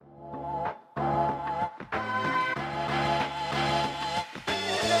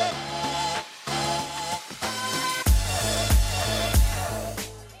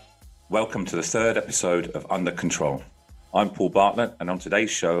Welcome to the third episode of Under Control. I'm Paul Bartlett, and on today's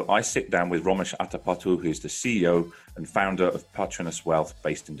show, I sit down with Romesh Atapattu, who is the CEO and founder of Patronus Wealth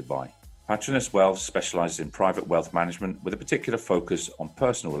based in Dubai. Patronus Wealth specializes in private wealth management with a particular focus on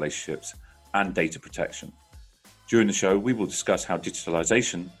personal relationships and data protection. During the show, we will discuss how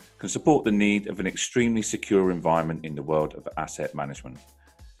digitalization can support the need of an extremely secure environment in the world of asset management.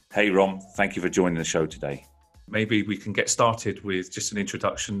 Hey Rom, thank you for joining the show today. Maybe we can get started with just an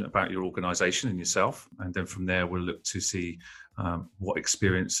introduction about your organization and yourself. And then from there, we'll look to see what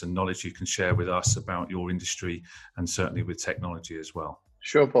experience and knowledge you can share with us about your industry and certainly with technology as well.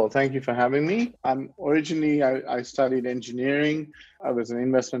 Sure, Paul. Thank you for having me. Originally, I studied engineering. I was an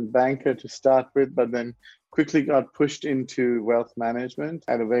investment banker to start with, but then quickly got pushed into wealth management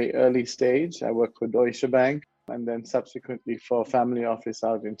at a very early stage. I worked for Deutsche Bank, and then subsequently for a family office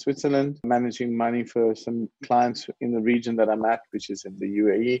out in Switzerland, managing money for some clients in the region that I'm at, which is in the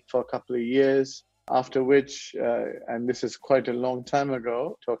UAE, for a couple of years. After which, and this is quite a long time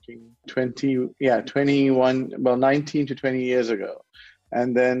ago, talking 19 to 20 years ago.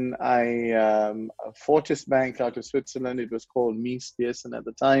 And then Fortis Bank out of Switzerland, it was called Mies Pearson at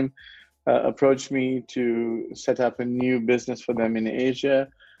the time, approached me to set up a new business for them in Asia.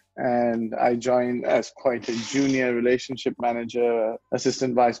 And I joined as quite a junior relationship manager,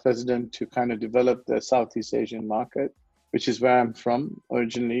 assistant vice president, to kind of develop the Southeast Asian market, which is where I'm from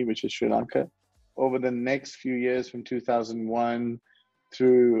originally, which is Sri Lanka. Over the next few years, from 2001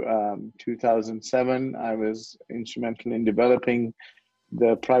 through 2007, I was instrumental in developing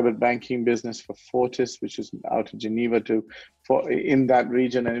the private banking business for Fortis, which is out of Geneva in that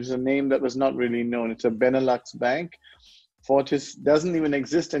region. And it was a name that was not really known. It's a Benelux bank. Fortis doesn't even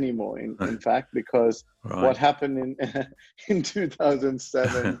exist anymore, in fact, because what happened in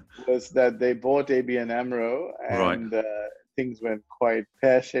 2007 was that they bought ABN AMRO, and things went quite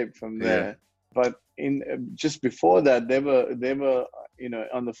pear-shaped from there. Yeah. But just before that, they were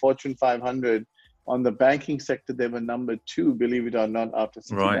on the Fortune 500 on the banking sector. They were number 2, believe it or not, after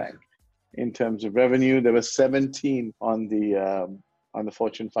Citibank in terms of revenue. There were 17 on the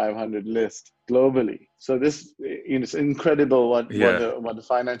Fortune 500 list globally. So this, it's incredible what the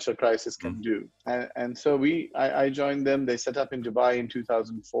financial crisis can do. And so I joined them. They set up in Dubai in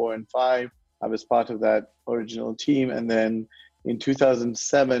 2004 and 5. I was part of that original team. And then in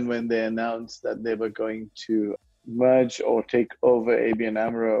 2007, when they announced that they were going to merge or take over ABN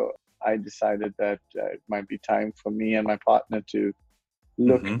AMRO, I decided that it might be time for me and my partner to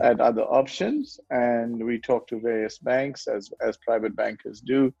look at other options. And we talked to various banks, as private bankers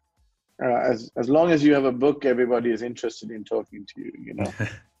do. As long as you have a book, everybody is interested in talking to you,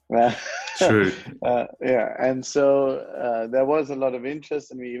 True. And so there was a lot of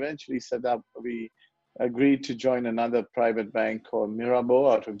interest, and we eventually we agreed to join another private bank called Mirabeau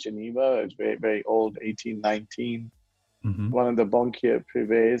out of Geneva. It's very, very old, 1819. One of the Banquier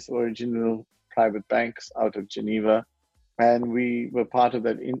Privés, original private banks out of Geneva. And we were part of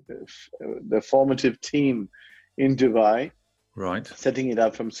that the formative team in Dubai, setting it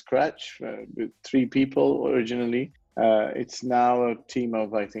up from scratch with 3 people originally. It's now a team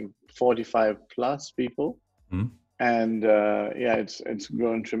of, I think, 45 plus people. And it's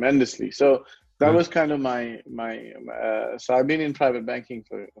grown tremendously. So that was kind of my so I've been in private banking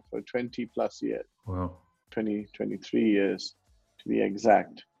for 20 plus years. Wow. 23 years to be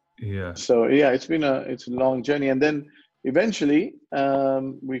exact. Yeah. So it's a long journey. And then eventually,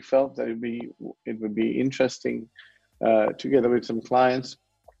 we felt that it would be interesting, together with some clients,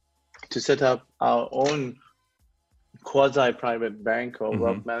 to set up our own quasi-private bank or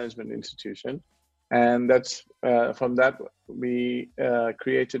wealth management institution. And that's from that we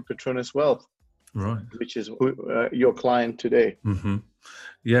created Patronus Wealth, which is your client today.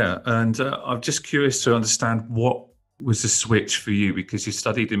 Yeah, and I'm just curious to understand what was the switch for you, because you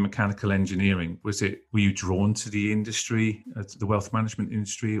studied in mechanical engineering. Were you drawn to the industry, the wealth management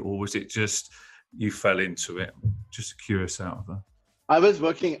industry, or was it just you fell into it? Just curious out of that. I was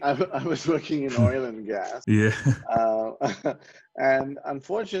working in oil and gas. Yeah. And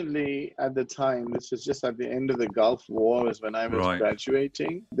unfortunately, at the time, this was just at the end of the Gulf War, was when I was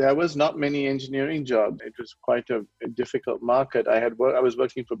graduating. There was not many engineering jobs. It was quite a difficult market. I was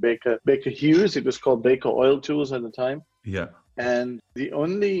working for Baker Hughes. It was called Baker Oil Tools at the time. Yeah. And the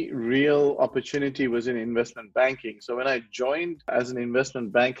only real opportunity was in investment banking. So when I joined as an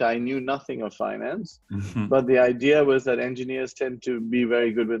investment banker, I knew nothing of finance. But the idea was that engineers tend to be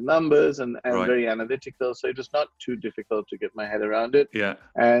very good with numbers and very analytical. So it was not too difficult to get my head around it. Yeah.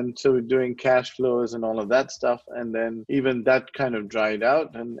 And so we're doing cash flows and all of that stuff. And then even that kind of dried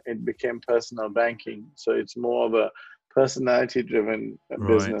out and it became personal banking. So it's more of a personality-driven Right.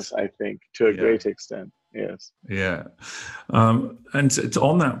 business, I think, to a Yeah. great extent. Yes. Yeah. And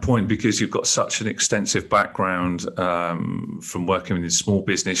on that point, because you've got such an extensive background from working in small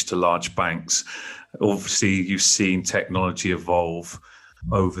business to large banks, obviously you've seen technology evolve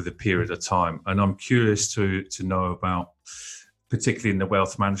over the period of time. And I'm curious to know about, particularly in the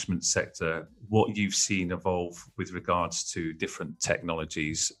wealth management sector, what you've seen evolve with regards to different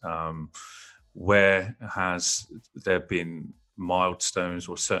technologies. Where has there been milestones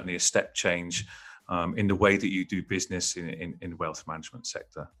or certainly a step change in the way that you do business in wealth management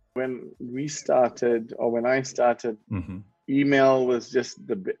sector? When we started, or when I started, Mm-hmm. email was just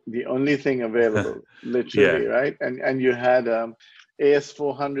the only thing available, literally, Yeah. right? And you had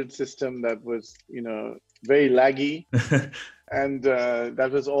AS400 system that was, very laggy. And that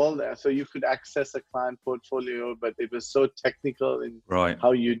was all there. So you could access a client portfolio, but it was so technical in Right.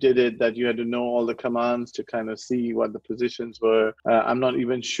 how you did it that you had to know all the commands to kind of see what the positions were. I'm not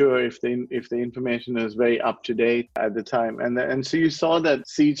even sure if the information is very up to date at the time. And so you saw that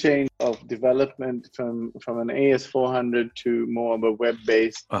sea change of development from an AS400 to more of a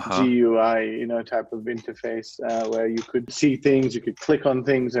web-based GUI, type of interface where you could see things, you could click on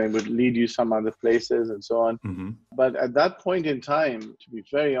things, and it would lead you some other places and so on. Mm-hmm. But at that point in time, to be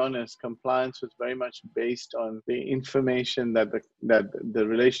very honest, compliance was very much based on the information that the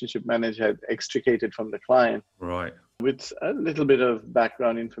relationship manager had extricated from the client. Right. With a little bit of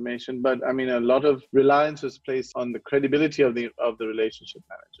background information, but I mean, a lot of reliance was placed on the credibility of the relationship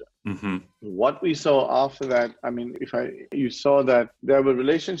manager. Mm-hmm. What we saw after that, I mean, you saw that there were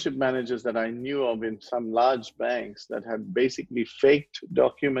relationship managers that I knew of in some large banks that had basically faked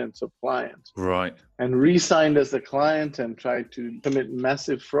documents of clients, right, and re-signed as the client and tried to commit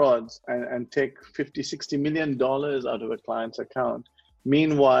massive frauds and take $50-60 million out of a client's account.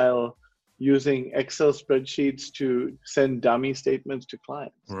 Meanwhile, using Excel spreadsheets to send dummy statements to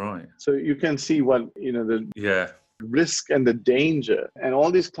clients. Right. So you can see what, the risk and the danger. And all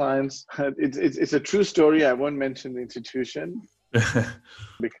these clients, it's a true story. I won't mention the institution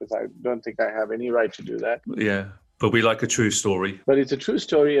because I don't think I have any right to do that. Yeah, but we like a true story. But it's a true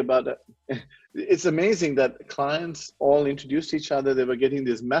story about it's amazing that clients all introduced each other. They were getting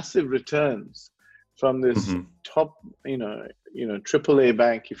these massive returns from this top, AAA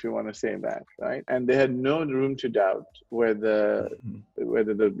bank, if you want to say that, right? And they had no room to doubt whether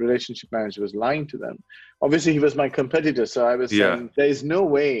the relationship manager was lying to them. Obviously, he was my competitor, so I was saying there is no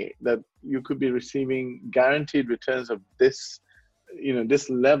way that you could be receiving guaranteed returns of this, this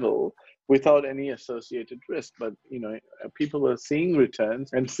level without any associated risk. But, people were seeing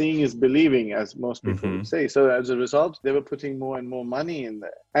returns, and seeing is believing, as most people would say. So as a result, they were putting more and more money in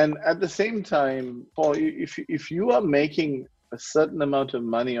there. And at the same time, Paul, if you are making a certain amount of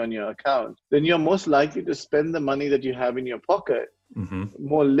money on your account, then you're most likely to spend the money that you have in your pocket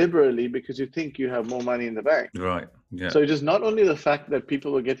more liberally because you think you have more money in the bank. Right. Yeah. So it is not only the fact that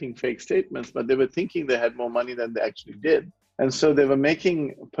people were getting fake statements, but they were thinking they had more money than they actually did. And so they were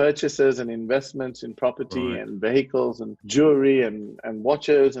making purchases and investments in property and vehicles and jewelry and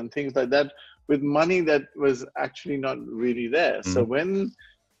watches and things like that with money that was actually not really there. So when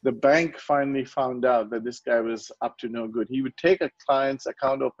the bank finally found out that this guy was up to no good, he would take a client's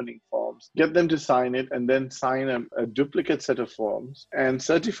account opening forms, get them to sign it, and then sign a duplicate set of forms and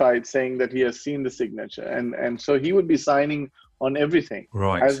certify it saying that he has seen the signature. And so he would be signing on everything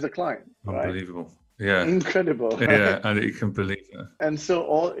as the client. Unbelievable. Right? Yeah. Incredible. Yeah, and you can believe it. And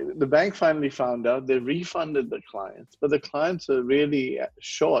so the bank finally found out. They refunded the clients, but the clients were really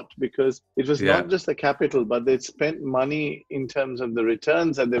short because it was not just the capital, but they'd spent money in terms of the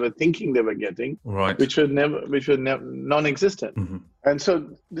returns that they were thinking they were getting, which were non-existent. And so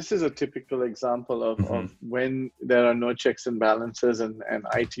this is a typical example of when there are no checks and balances and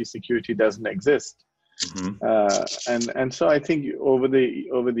IT security doesn't exist. And so I think over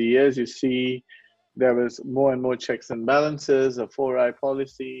the years you see there was more and more checks and balances, a 4I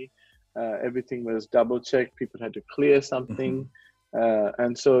policy, everything was double checked, people had to clear something.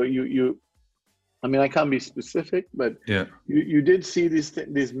 And so I mean, I can't be specific, but you did see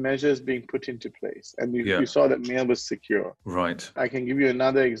these measures being put into place, and you saw that mail was secure. Right. I can give you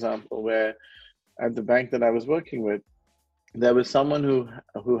another example where at the bank that I was working with, there was someone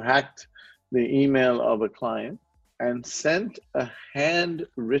who hacked the email of a client and sent a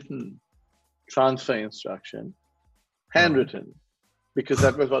handwritten transfer instruction, handwritten, because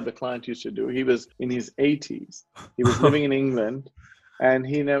that was what the client used to do. He was in his 80s. He was living in England, And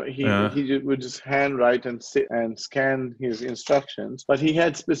he never would just handwrite and sit and scan his instructions, but he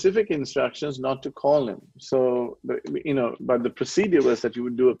had specific instructions not to call him. So but the procedure was that you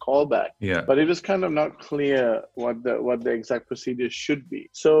would do a callback. Yeah. But it was kind of not clear what the exact procedure should be.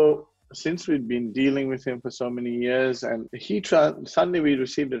 So since we'd been dealing with him for so many years, and suddenly we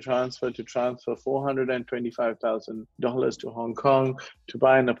received a transfer $425,000 to Hong Kong to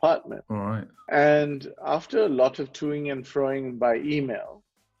buy an apartment. All right. And after a lot of toing and froing by email,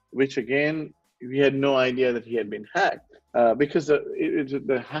 which again, we had no idea that he had been hacked, because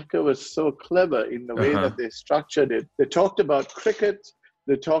the hacker was so clever in the way that they structured it. They talked about cricket.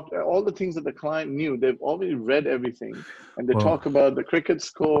 They talked all the things that the client knew. They've already read everything, and they talk about the cricket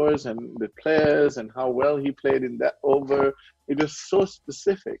scores and the players and how well he played in that over. It was so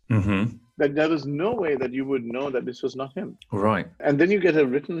specific that there was no way that you would know that this was not him. Right. And then you get a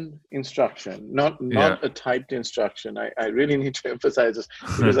written instruction, not a typed instruction. I really need to emphasize this.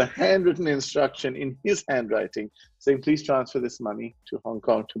 It was a handwritten instruction in his handwriting saying, please transfer this money to Hong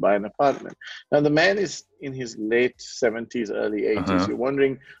Kong to buy an apartment. Now, the man is in his late 70s, early 80s. You're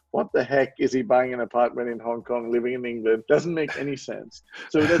wondering, what the heck is he buying an apartment in Hong Kong, living in England? Doesn't make any sense.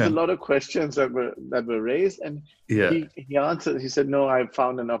 So there's a lot of questions that were raised, and he answered. He said, "No, I've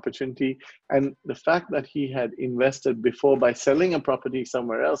found an opportunity." And the fact that he had invested before by selling a property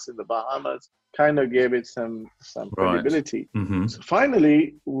somewhere else in the Bahamas kind of gave it some credibility. So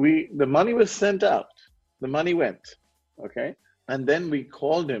finally, the money was sent out. The money went, okay. And then we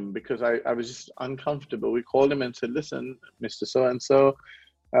called him because I was just uncomfortable. We called him and said, "Listen, Mr. So and so.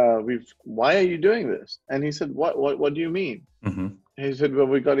 Why are you doing this?" And he said, what do you mean? He said, "Well,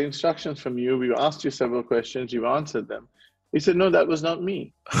 we got instructions from you. We asked you several questions. You answered them." He said, "No, that was not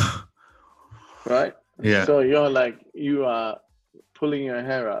me." Right? Yeah. So you are pulling your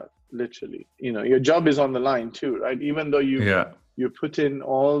hair out, literally. Your job is on the line too, right? Even though you put in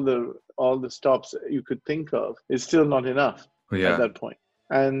all the stops you could think of, it's still not enough at that point.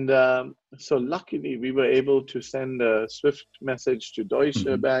 And so luckily, we were able to send a swift message to Deutsche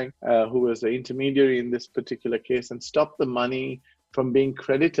Bank, who was the intermediary in this particular case, and stop the money from being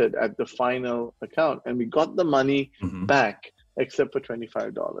credited at the final account. And we got the money back, except for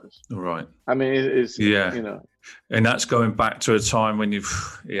 $25. Right. I mean, it's, And that's going back to a time when you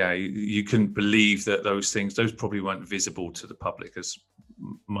couldn't believe that those probably weren't visible to the public as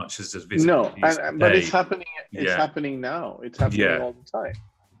much as it's visible. No, but it's happening. It's happening now. It's happening all the time.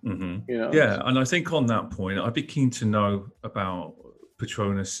 Yeah, and I think on that point, I'd be keen to know about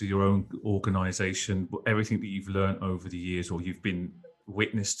Petronas, your own organisation, everything that you've learned over the years or you've been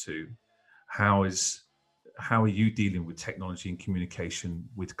witness to. How are you dealing with technology and communication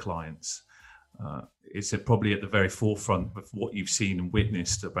with clients? Is it probably at the very forefront of what you've seen and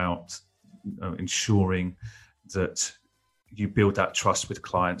witnessed about ensuring that you build that trust with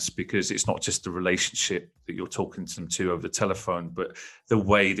clients, because it's not just the relationship that you're talking to them over the telephone, but the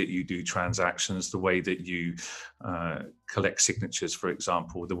way that you do transactions, the way that you collect signatures, for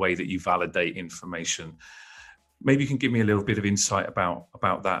example, the way that you validate information. Maybe you can give me a little bit of insight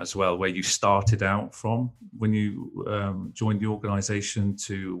about that as well, where you started out from when you joined the organization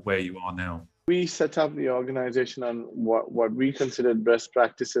to where you are now. We set up the organization on what we considered best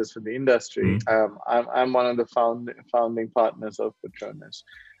practices for the industry. I'm one of the founding partners of Petronas.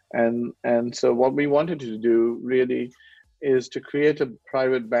 And so what we wanted to do really is to create a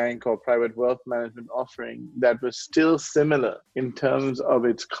private bank or private wealth management offering that was still similar in terms of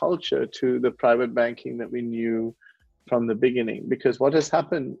its culture to the private banking that we knew from the beginning. Because what has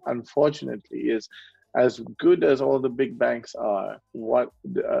happened, unfortunately, is as good as all the big banks are,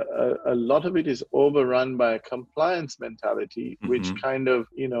 a lot of it is overrun by a compliance mentality, which kind of,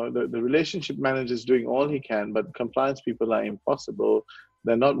 the relationship manager is doing all he can, but compliance people are impossible.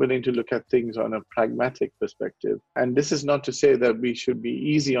 They're not willing to look at things on a pragmatic perspective. And this is not to say that we should be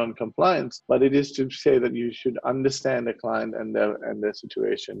easy on compliance, but it is to say that you should understand a client and their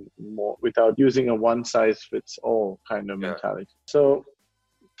situation more without using a one-size-fits-all kind of mentality. So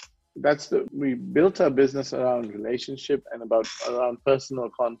we built our business around relationship and around personal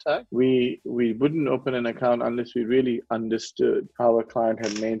contact. We wouldn't open an account unless we really understood how a client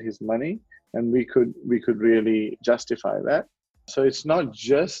had made his money, and we could really justify that. So it's not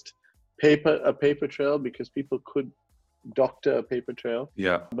just a paper trail, because people could doctor a paper trail,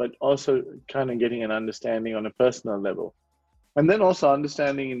 but also kind of getting an understanding on a personal level. And then also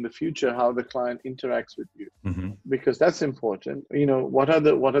understanding in the future how the client interacts with you, because that's important. What are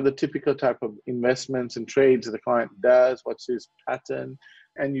the typical type of investments and trades the client does? What's his pattern?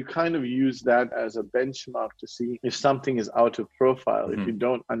 And you kind of use that as a benchmark to see if something is out of profile, if you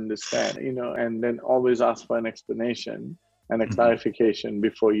don't understand, and then always ask for an explanation. and a clarification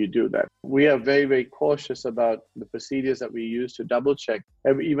before you do that. We are very, very cautious about the procedures that we use to double check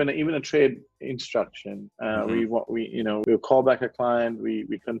even a trade instruction. We'll call back a client,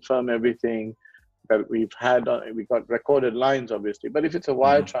 we confirm everything that we've had. We got recorded lines, obviously. But if it's a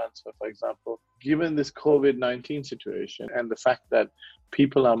wire transfer, for example, given this COVID-19 situation and the fact that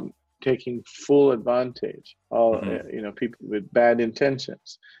people are taking full advantage of people with bad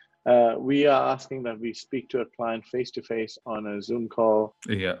intentions, we are asking that we speak to a client face-to-face on a Zoom call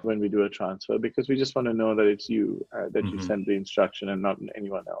when we do a transfer, because we just want to know that it's you, that you sent the instruction and not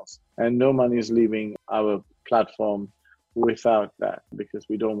anyone else. And no money is leaving our platform without that, because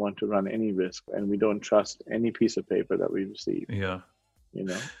we don't want to run any risk and we don't trust any piece of paper that we receive. Yeah.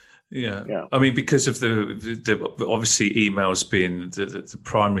 I mean, because of the obviously emails being the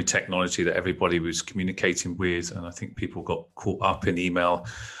primary technology that everybody was communicating with, and I think people got caught up in email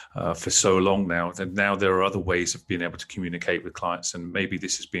for so long now. And now there are other ways of being able to communicate with clients, and maybe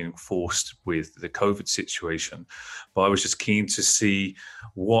this is being forced with the COVID situation. But I was just keen to see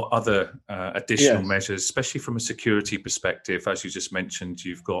what other additional measures, especially from a security perspective. As you just mentioned,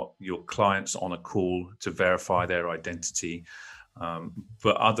 you've got your clients on a call to verify their identity.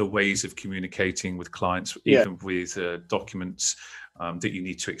 But other ways of communicating with clients, even with documents that you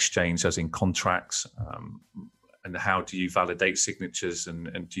need to exchange, as in contracts, and how do you validate signatures,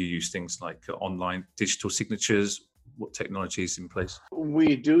 and do you use things like online digital signatures? What technology is in place?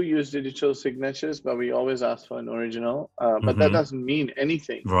 We do use digital signatures, but we always ask for an original. But that doesn't mean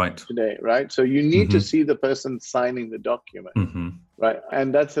anything today, right? So you need to see the person signing the document, right?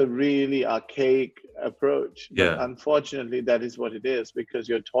 And that's a really archaic approach. But unfortunately, that is what it is, because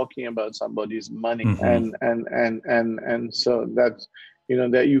you're talking about somebody's money, and so that's,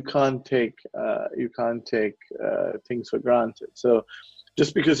 that you can't take things for granted. So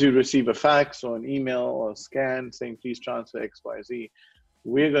just because you receive a fax or an email or a scan saying please transfer XYZ,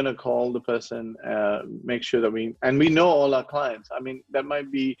 we're going to call the person, make sure that we know all our clients. I mean, that might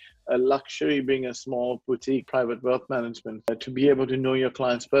be a luxury being a small boutique private wealth management, to be able to know your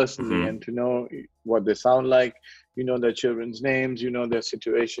clients personally and to know what they sound like, their children's names, their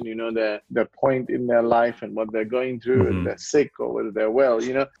situation, their point in their life and what they're going through, if they're sick or whether they're well,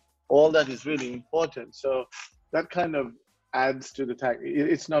 all that is really important. So that kind of adds to the tag.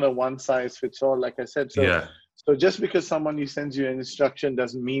 It's not a one size fits all, like I said. So just because someone sends you an instruction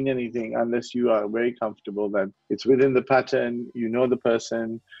doesn't mean anything unless you are very comfortable that it's within the pattern, the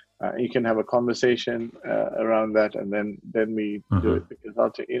person, you can have a conversation around that, and then we do it. Because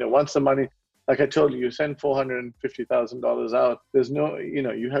once the money, like I told you, you send $450,000 out, there's no,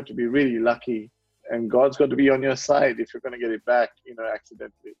 you have to be really lucky, and God's got to be on your side if you're going to get it back,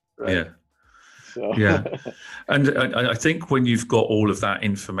 accidentally, right? So. And I think when you've got all of that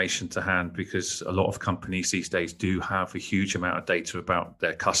information to hand, because a lot of companies these days do have a huge amount of data about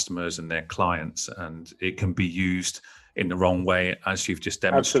their customers and their clients, and it can be used in the wrong way, as you've just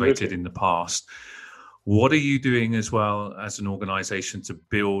demonstrated in the past. What are you doing as well as an organization to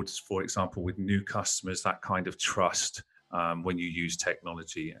build, for example, with new customers, that kind of trust when you use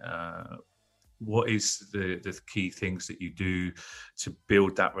technology? What is the key things that you do to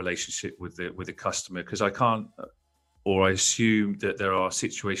build that relationship with the customer? Because I assume that there are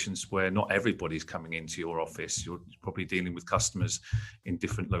situations where not everybody's coming into your office. You're probably dealing with customers in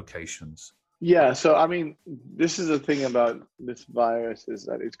different locations. Yeah, so I mean, this is the thing about this virus, is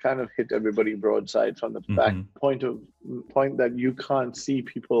that it's kind of hit everybody broadside from the point that you can't see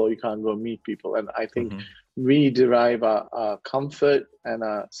people or you can't go meet people. And I think we derive our comfort and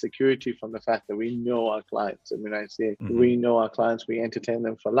our security from the fact that we know our clients. And when I say we know our clients, we entertain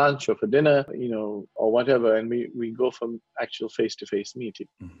them for lunch or for dinner, or whatever, and we go for actual face-to-face meeting.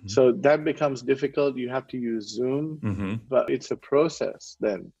 So that becomes difficult. You have to use Zoom, but it's a process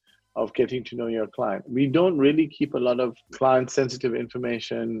then of getting to know your client. We don't really keep a lot of client-sensitive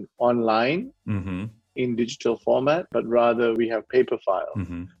information online in digital format, but rather we have paper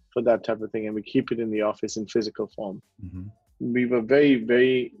files for that type of thing, and we keep it in the office in physical form. We were very,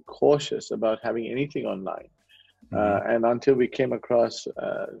 very cautious about having anything online. And until we came across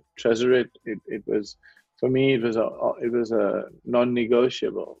Treasurit, it was, for me, it was a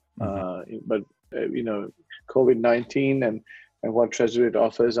non-negotiable. But COVID-19 and what Treasurit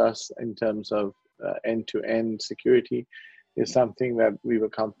offers us in terms of end-to-end security is something that we were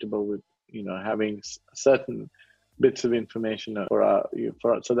comfortable with, having certain bits of information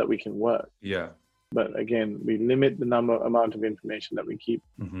so that we can work. But again, we limit the amount of information that we keep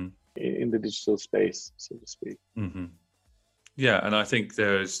in the digital space, so to speak. Yeah, and I think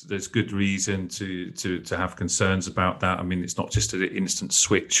there's good reason to have concerns about that. I mean, it's not just an instant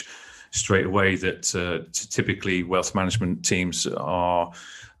switch straight away that typically wealth management teams are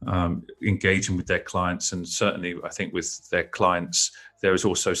engaging with their clients, and certainly I think with their clients there is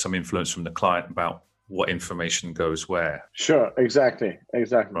also some influence from the client about what information goes where. Sure, exactly.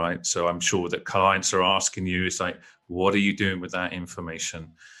 Right. So I'm sure that clients are asking you, it's like, what are you doing with that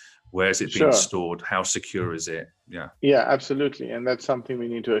information? Where's it being stored? How secure is it? Yeah, absolutely. And that's something we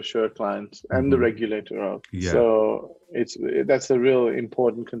need to assure clients and the regulator of. So that's a real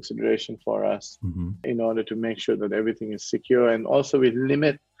important consideration for us in order to make sure that everything is secure. And also we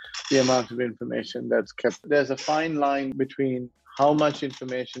limit the amount of information that's kept. There's a fine line between how much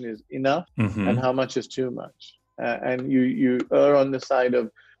information is enough and how much is too much. And you err on the side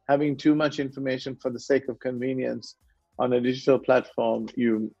of having too much information for the sake of convenience. On a digital platform,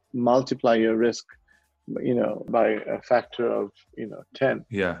 you multiply your risk, by a factor of, 10.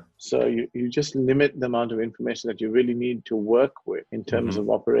 Yeah. So you just limit the amount of information that you really need to work with in terms of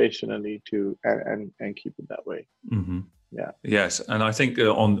operationally and keep it that way. Yeah. Yes. And I think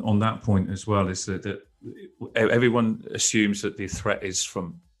on that point as well is that everyone assumes that the threat is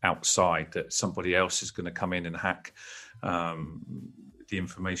from outside, that somebody else is going to come in and hack the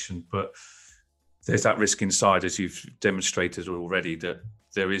information. But there's that risk inside, as you've demonstrated already, that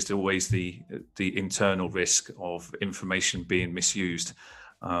there is always the internal risk of information being misused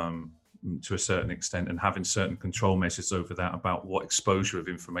to a certain extent, and having certain control measures over that about what exposure of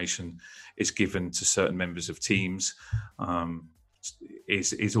information is given to certain members of teams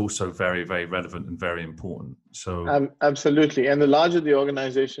is also very, very relevant and very important. So absolutely. And the larger the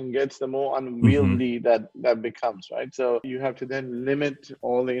organization gets, the more unwieldy that becomes, right? So you have to then limit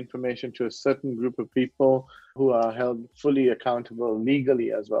all the information to a certain group of people who are held fully accountable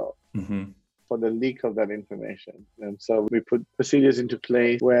legally as well for the leak of that information. And so we put procedures into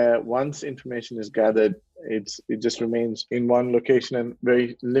place where once information is gathered, it just remains in one location and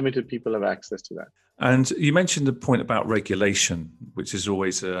very limited people have access to that. And you mentioned the point about regulation, which is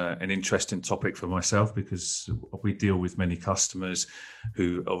always an interesting topic for myself, because we deal with many customers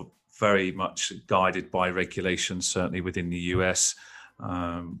who are very much guided by regulations, certainly within the US,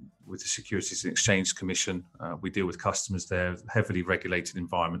 with the Securities and Exchange Commission. We deal with customers there, heavily regulated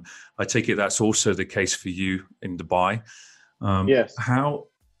environment. I take it that's also the case for you in Dubai. Yes. How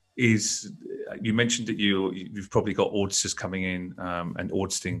is, you mentioned that you've probably got auditors coming in and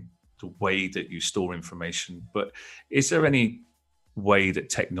auditing the way that you store information, but is there any way that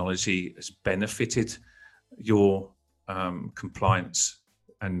technology has benefited your compliance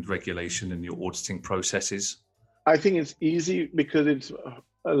and regulation and your auditing processes? I think it's easy because it's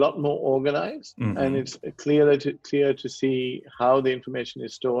a lot more organized and it's clear to see how the information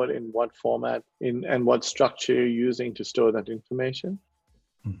is stored, in what format, and what structure you're using to store that information.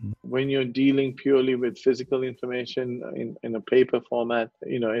 When you're dealing purely with physical information in a paper format,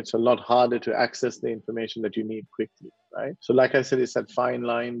 it's a lot harder to access the information that you need quickly, right? So like I said, it's that fine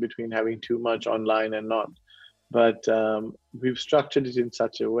line between having too much online and not. But we've structured it in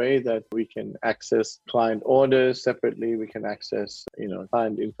such a way that we can access client orders separately. We can access,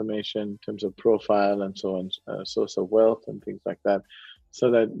 client information in terms of profile and so on, source of wealth and things like that. So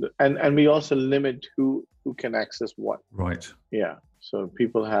that, and we also limit who can access what. Right. Yeah. So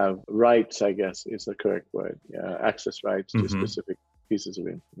people have rights, I guess is the correct word. Yeah, access rights to specific pieces of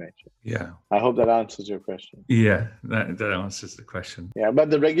information. Yeah. I hope that answers your question. Yeah, that answers the question. Yeah, but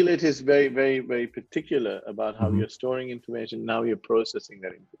the regulator is very, very, very particular about how you're storing information, how you're processing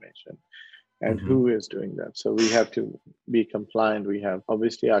that information, and who is doing that. So we have to be compliant. We have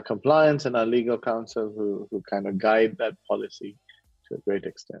obviously our compliance and our legal counsel who kind of guide that policy to a great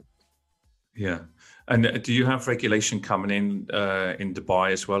extent. Yeah. And do you have regulation coming in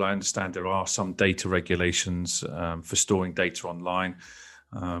Dubai as well? I understand there are some data regulations for storing data online,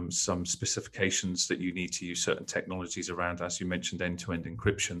 some specifications that you need to use certain technologies around, as you mentioned, end-to-end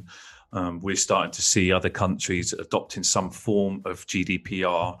encryption. We're starting to see other countries adopting some form of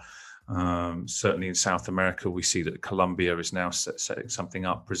GDPR. Certainly in South America, we see that Colombia is now setting something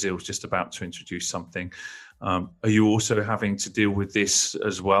up. Brazil's just about to introduce something. Are you also having to deal with this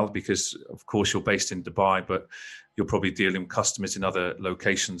as well? Because, of course, you're based in Dubai, but you're probably dealing with customers in other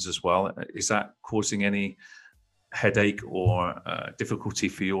locations as well. Is that causing any headache or difficulty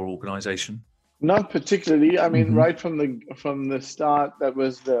for your organization? Not particularly. I mean, right from the start, that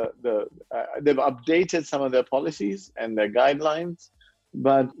was they've updated some of their policies and their guidelines,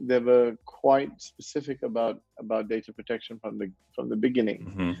 but they were quite specific about data protection from the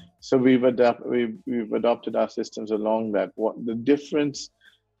beginning. So we've adopted our systems along that. What the difference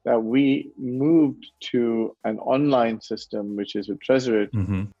that we moved to an online system, which is with Treasury,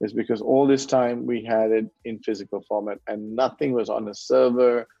 is because all this time we had it in physical format and nothing was on a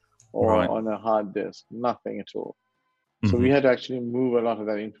server or on a hard disk, nothing at all. So we had to actually move a lot of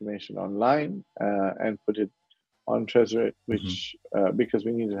that information online and put it on Treasury, which because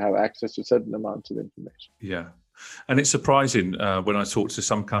we needed to have access to certain amounts of information. Yeah. And it's surprising when I talk to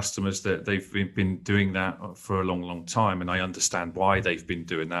some customers that they've been doing that for a long, long time. And I understand why they've been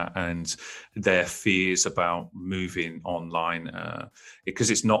doing that and their fears about moving online,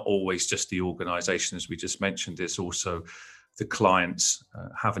 because it's not always just the organization, as we just mentioned, it's also the clients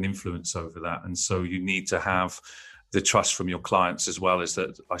have an influence over that. And so you need to have the trust from your clients as well as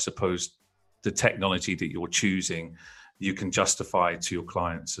that, I suppose, the technology that you're choosing, you can justify to your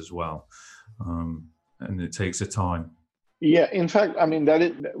clients as well. And it takes a time. Yeah, in fact, I mean, that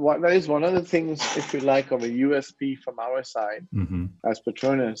is one of the things, if you like, of a USP from our side as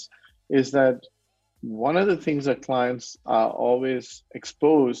Patronus, is that one of the things that clients are always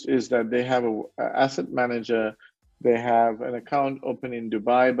exposed is that they have an asset manager, they have an account open in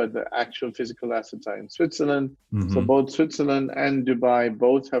Dubai, but the actual physical assets are in Switzerland. So both Switzerland and Dubai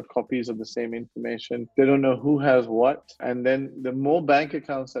both have copies of the same information. They don't know who has what. And then the more bank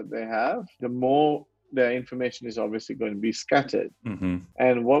accounts that they have, the more their information is obviously going to be scattered.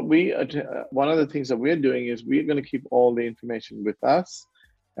 And one of the things that we're doing is we're going to keep all the information with us.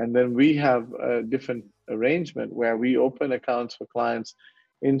 And then we have a different arrangement where we open accounts for clients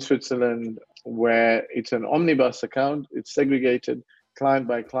in Switzerland where it's an omnibus account. It's segregated client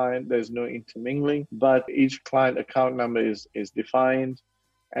by client. There's no intermingling, but each client account number is defined.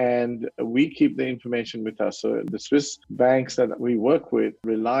 And we keep the information with us. So the Swiss banks that we work with,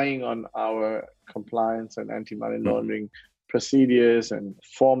 relying on our compliance and anti-money laundering procedures and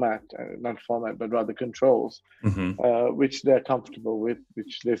but rather controls, which they're comfortable with,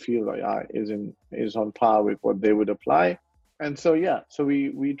 which they feel like is on par with what they would apply. And so, so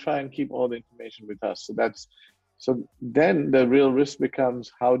we try and keep all the information with us. So then the real risk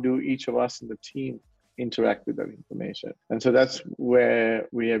becomes, how do each of us in the team interact with that information? And so that's where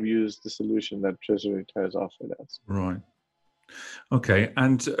we have used the solution that Treasury has offered us. Right. Okay.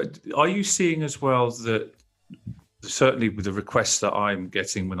 And are you seeing as well that, certainly with the requests that I'm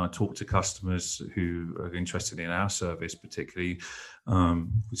getting when I talk to customers who are interested in our service, particularly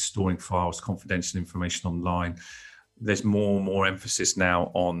with storing files, confidential information online, there's more and more emphasis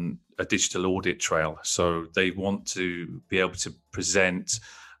now on a digital audit trail. So they want to be able to present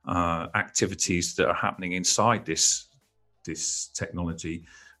activities that are happening inside this technology.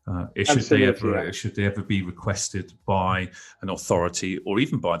 Should they ever be requested by an authority or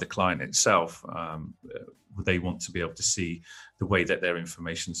even by the client itself? They want to be able to see the way that their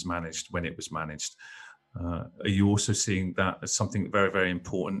information is managed when it was managed. Are you also seeing that as something very, very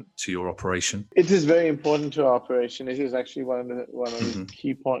important to your operation? It is very important to our operation. It is actually one of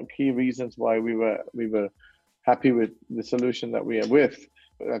the key reasons why we were happy with the solution that we are with,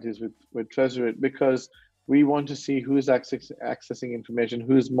 that is with Treasury, because we want to see who's accessing information,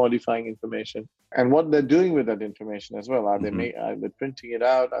 who's modifying information, and what they're doing with that information as well. Are they printing it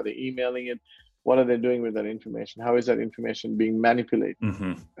out? Are they emailing it? What are they doing with that information? How is that information being manipulated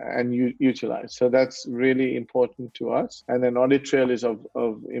and utilized? So that's really important to us. And an audit trail is of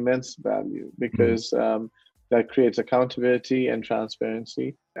immense value because that creates accountability and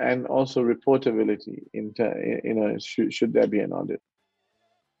transparency, and also reportability should there be an audit.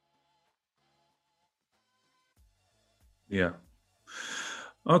 Yeah.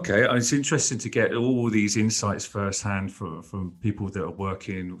 Okay, it's interesting to get all these insights firsthand from people that are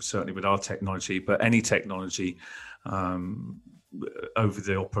working certainly with our technology, but any technology over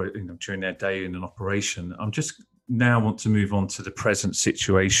during their day in an operation. I'm just now want to move on to the present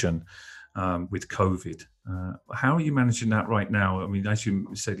situation with COVID. How are you managing that right now? I mean, as you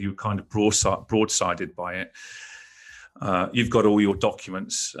said, you were kind of broadsided by it. You've got all your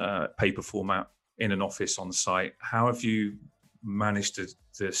documents, paper format, in an office on site. How have you managed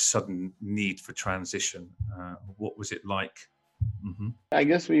the sudden need for transition? What was it like? I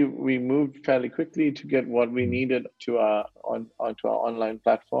guess we moved fairly quickly to get what we needed onto our online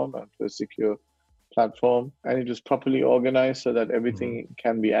platform, onto a secure platform, and it was properly organized so that everything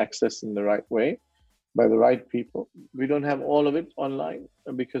can be accessed in the right way by the right people. We don't have all of it online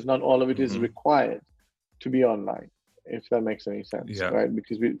because not all of it is required to be online, if that makes any sense, right?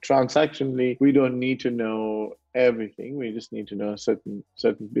 Because transactionally, we don't need to know everything. We just need to know certain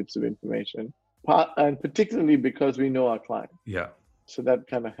bits of information, and particularly because we know our client. Yeah. So that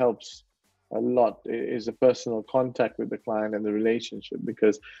kind of helps a lot, is a personal contact with the client and the relationship.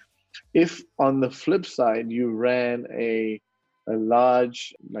 Because if on the flip side, you ran a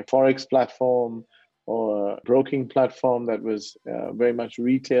large like Forex platform or a broking platform that was very much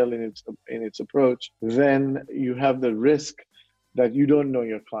retail in its approach, then you have the risk that you don't know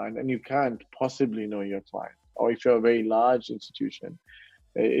your client and you can't possibly know your client. Or if you're a very large institution,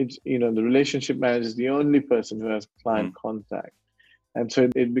 it's, the relationship manager is the only person who has client contact. And so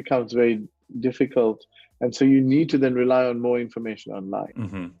it becomes very difficult. And so you need to then rely on more information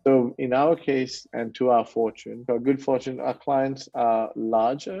online. So in our case, and to our good fortune, our clients are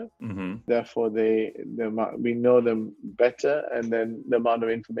larger. Therefore, we know them better. And then the amount of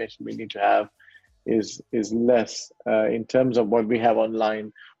information we need to have is less in terms of what we have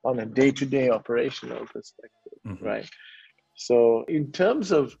online on a day-to-day operational perspective, right? So in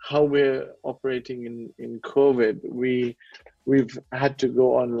terms of how we're operating in COVID, we've had to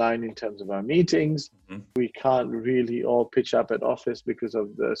go online in terms of our meetings. We can't really all pitch up at office because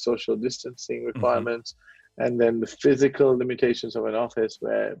of the social distancing requirements, and then the physical limitations of an office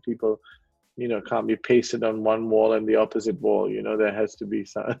where people, can't be pasted on one wall and the opposite wall. There has to be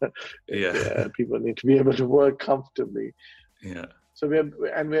some. People need to be able to work comfortably. Yeah. So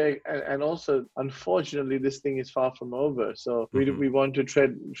and also, unfortunately, this thing is far from over. So we want to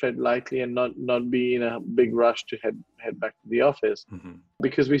tread lightly and not be in a big rush to head back to the office,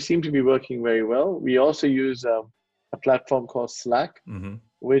 because we seem to be working very well. We also use a platform called Slack,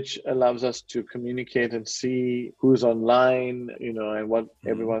 which allows us to communicate and see who's online, and what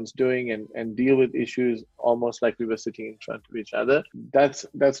everyone's doing, and deal with issues almost like we were sitting in front of each other.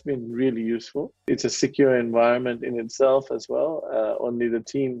 That's been really useful. It's a secure environment in itself as well. Only the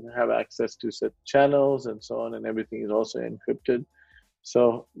team have access to certain channels and so on, and everything is also encrypted.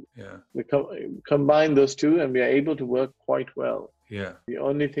 So we combine those two, and we are able to work quite well. Yeah. The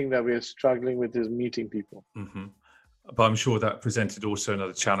only thing that we are struggling with is meeting people. But I'm sure that presented also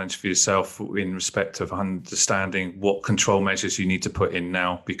another challenge for yourself in respect of understanding what control measures you need to put in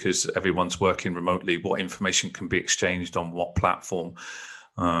now, because everyone's working remotely. What information can be exchanged on what platform?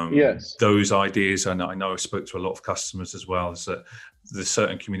 Yes. Those ideas, and I know I spoke to a lot of customers as well, is that the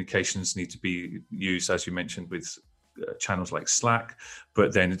certain communications need to be used, as you mentioned, with channels like Slack,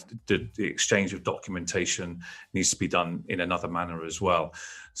 but then the exchange of documentation needs to be done in another manner as well.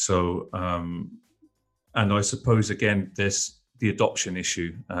 So, and I suppose, again, there's the adoption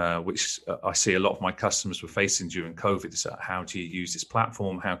issue, which I see a lot of my customers were facing during COVID. Is how do you use this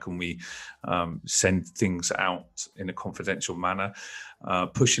platform? How can we send things out in a confidential manner?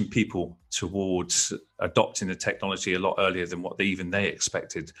 Pushing people towards adopting the technology a lot earlier than what they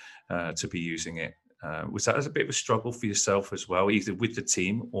expected to be using it. Was that as a bit of a struggle for yourself as well, either with the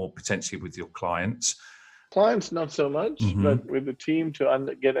team or potentially with your clients? Clients, not so much, but with the team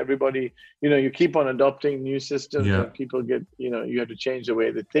to get everybody, you keep on adopting new systems and people get, you have to change the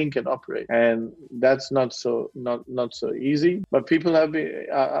way they think and operate. And that's not so easy, but people have been,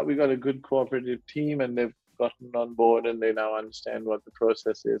 we got a good cooperative team, and they've gotten on board, and they now understand what the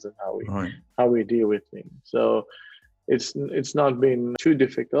process is and how we deal with things. So it's not been too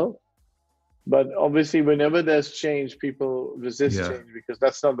difficult. But obviously, whenever there's change, people resist change, because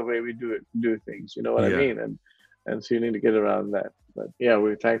that's not the way we do things. You know what I mean? And so you need to get around that. But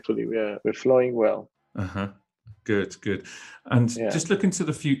we're flowing well. Good. And just looking to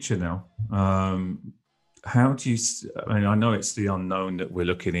the future now, how do you? I mean, I know it's the unknown that we're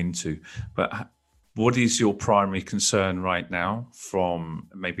looking into, but what is your primary concern right now from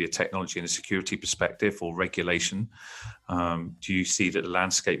maybe a technology and a security perspective or regulation? Do you see that the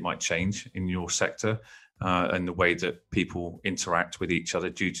landscape might change in your sector and the way that people interact with each other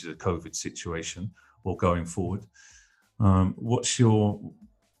due to the COVID situation or going forward? What's your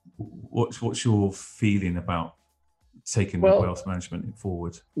feeling about taking the wealth management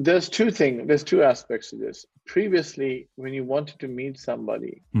forward? There's two aspects to this. Previously, when you wanted to meet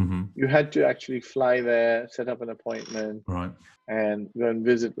somebody, you had to actually fly there, set up an appointment, and go and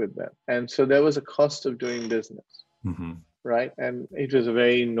visit with them. And so there was a cost of doing business, right? And it was a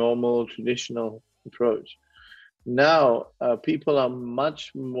very normal, traditional approach. Now, people are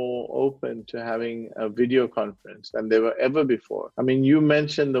much more open to having a video conference than they were ever before. I mean, you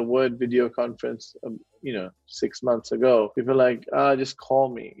mentioned the word video conference, 6 months ago. People are like, just call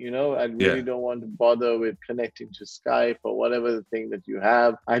me. I really don't want to bother with connecting to Skype or whatever the thing that you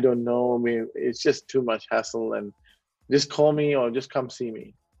have. I don't know. I mean, it's just too much hassle, and just call me or just come see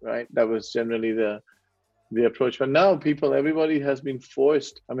me, right? That was generally the approach. But now everybody has been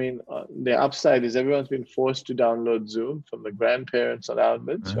forced. I mean, the upside is everyone's been forced to download Zoom from the grandparents on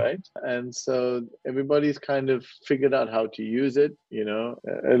outwards, right? And so everybody's kind of figured out how to use it.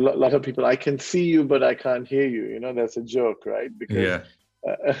 A lot of people, I can see you, but I can't hear you. That's a joke, right? Because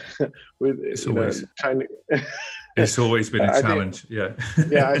with trying to It's always been a challenge.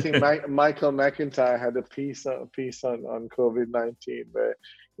 I think Michael McIntyre had a piece on COVID-19 where,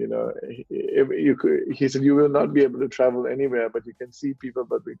 he said, you will not be able to travel anywhere, but you can see people,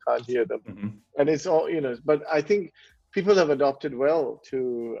 but we can't hear them. Mm-hmm. And it's all, but I think people have adopted well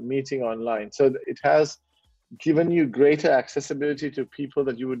to meeting online. So it has given you greater accessibility to people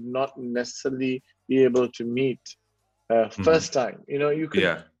that you would not necessarily be able to meet first time. You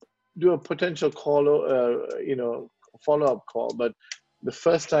could do a potential call, follow-up call, but the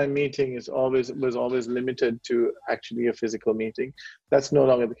first time meeting was always limited to actually a physical meeting. That's no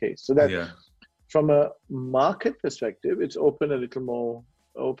longer the case. So that from a market perspective, it's opened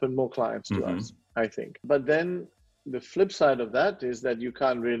more clients to us, I think. But then the flip side of that is that you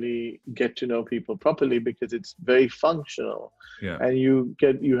can't really get to know people properly because it's very functional. And you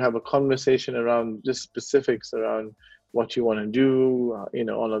have a conversation around just specifics around what you want to do,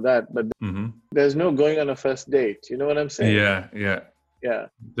 all of that. But there's no going on a first date. You know what I'm saying? Yeah.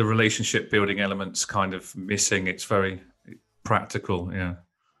 The relationship building element's kind of missing. It's very practical.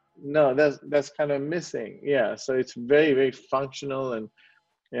 No, that's kind of missing. So it's very, very functional and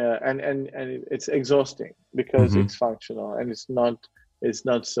it's exhausting because it's functional and it's not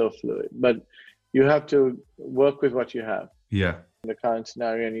so fluid. But you have to work with what you have. In the current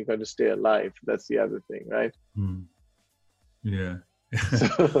scenario, and you've got to stay alive. That's the other thing, right? I mean,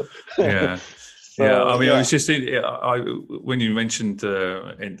 I was just when you mentioned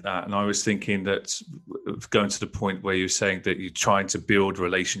that, and I was thinking that going to the point where you're saying that you're trying to build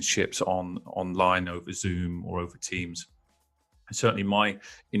relationships online over Zoom or over Teams. Certainly, my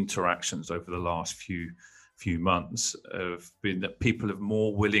interactions over the last few months have been that people are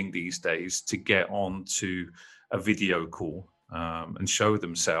more willing these days to get on to a video call and show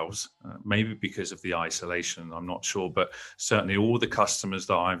themselves, maybe because of the isolation, I'm not sure, but certainly all the customers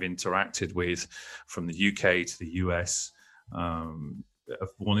that I've interacted with from the UK to the US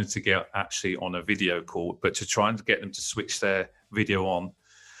have wanted to get actually on a video call, but to try and get them to switch their video on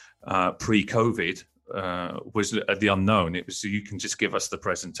pre-COVID was the unknown. It was, you can just give us the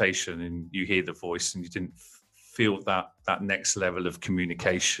presentation and you hear the voice, and you didn't feel that next level of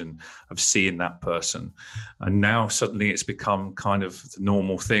communication of seeing that person. And now suddenly it's become kind of the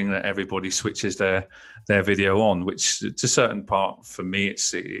normal thing that everybody switches their video on, which to a certain part for me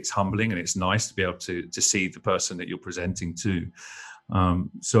it's humbling and it's nice to be able to see the person that you're presenting to.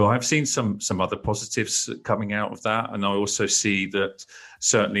 So I've seen some other positives coming out of that, and I also see that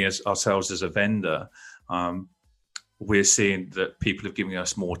certainly as ourselves as a vendor, we're seeing that people are giving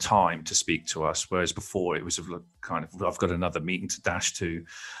us more time to speak to us, whereas before it was kind of, I've got another meeting to dash to,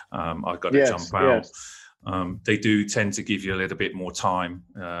 I've got to jump out. They do tend to give you a little bit more time.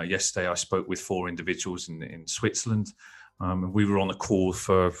 Yesterday I spoke with 4 individuals in Switzerland, and we were on a call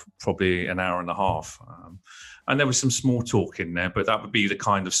for probably an hour and a half. And there was some small talk in there, but that would be the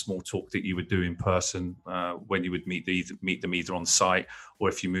kind of small talk that you would do in person when you would meet them either on site or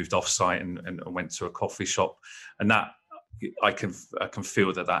if you moved off site and went to a coffee shop. And that I can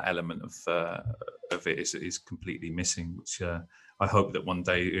feel that element of it is completely missing, which I hope that one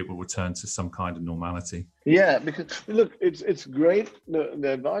day it will return to some kind of normality. Yeah, because look, it's great.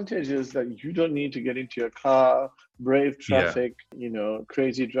 The advantage is that you don't need to get into your car, brave traffic,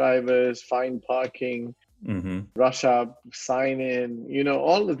 crazy drivers, find parking, rush up, sign in,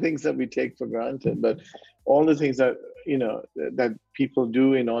 all the things that we take for granted, but all the things that, that people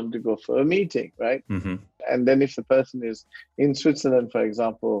do in order to go for a meeting, right? And then if the person is in Switzerland, for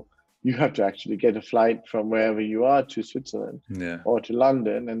example, you have to actually get a flight from wherever you are to Switzerland or to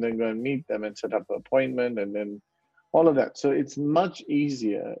London, and then go and meet them and set up an appointment and then all of that. So it's much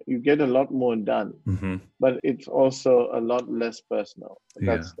easier. You get a lot more done, but it's also a lot less personal.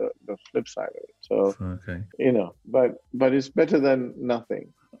 That's the flip side of it. So, but it's better than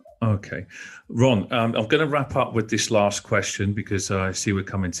nothing. Okay. Ron, I'm going to wrap up with this last question because I see we're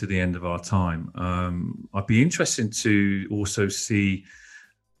coming to the end of our time. I'd be interested to also see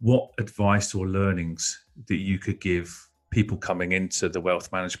what advice or learnings that you could give people coming into the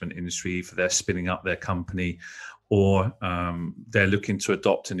wealth management industry, if they're spinning up their company or they're looking to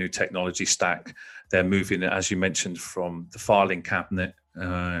adopt a new technology stack. They're moving, as you mentioned, from the filing cabinet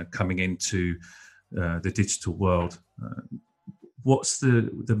coming into the digital world. What's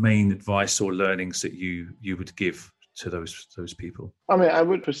the main advice or learnings that you would give to those people? I mean, I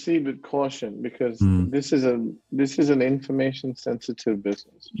would proceed with caution because this is an information sensitive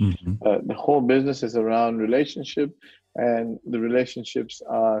business. The whole business is around relationship, and the relationships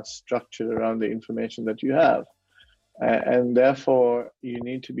are structured around the information that you have. And therefore, you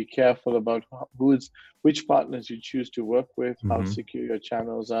need to be careful about which partners you choose to work with, how secure your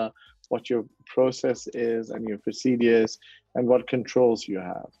channels are, what your process is and your procedures, and what controls you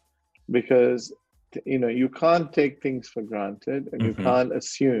have. Because you can't take things for granted, and you can't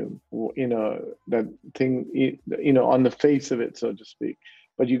assume that thing on the face of it, so to speak.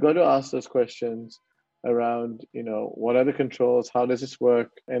 But you got to ask those questions around what are the controls, how does this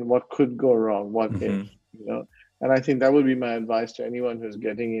work, and what could go wrong, what if. And I think that would be my advice to anyone who's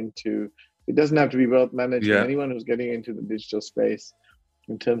getting into, it doesn't have to be wealth management, anyone who's getting into the digital space.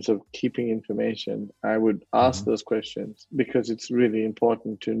 In terms of keeping information, I would ask those questions, because it's really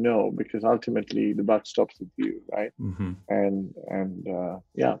important to know, because ultimately the buck stops with you, right?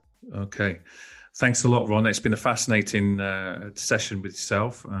 Yeah. Okay. Thanks a lot, Ron. It's been a fascinating session with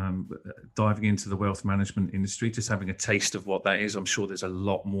yourself, diving into the wealth management industry, just having a taste of what that is. I'm sure there's a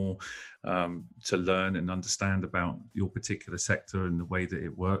lot more to learn and understand about your particular sector and the way that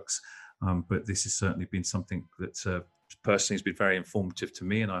it works. But this has certainly been something that personally has been very informative to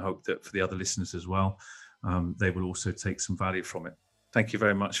me, and I hope that for the other listeners as well, they will also take some value from it. Thank you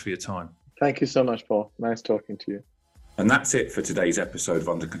very much for your time. Thank you so much, Paul. Nice talking to you. And that's it for today's episode of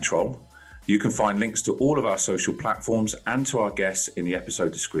Under Control. You can find links to all of our social platforms and to our guests in the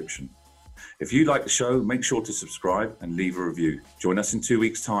episode description. If you like the show, make sure to subscribe and leave a review. Join us in 2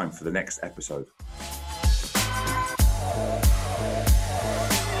 weeks' time for the next episode.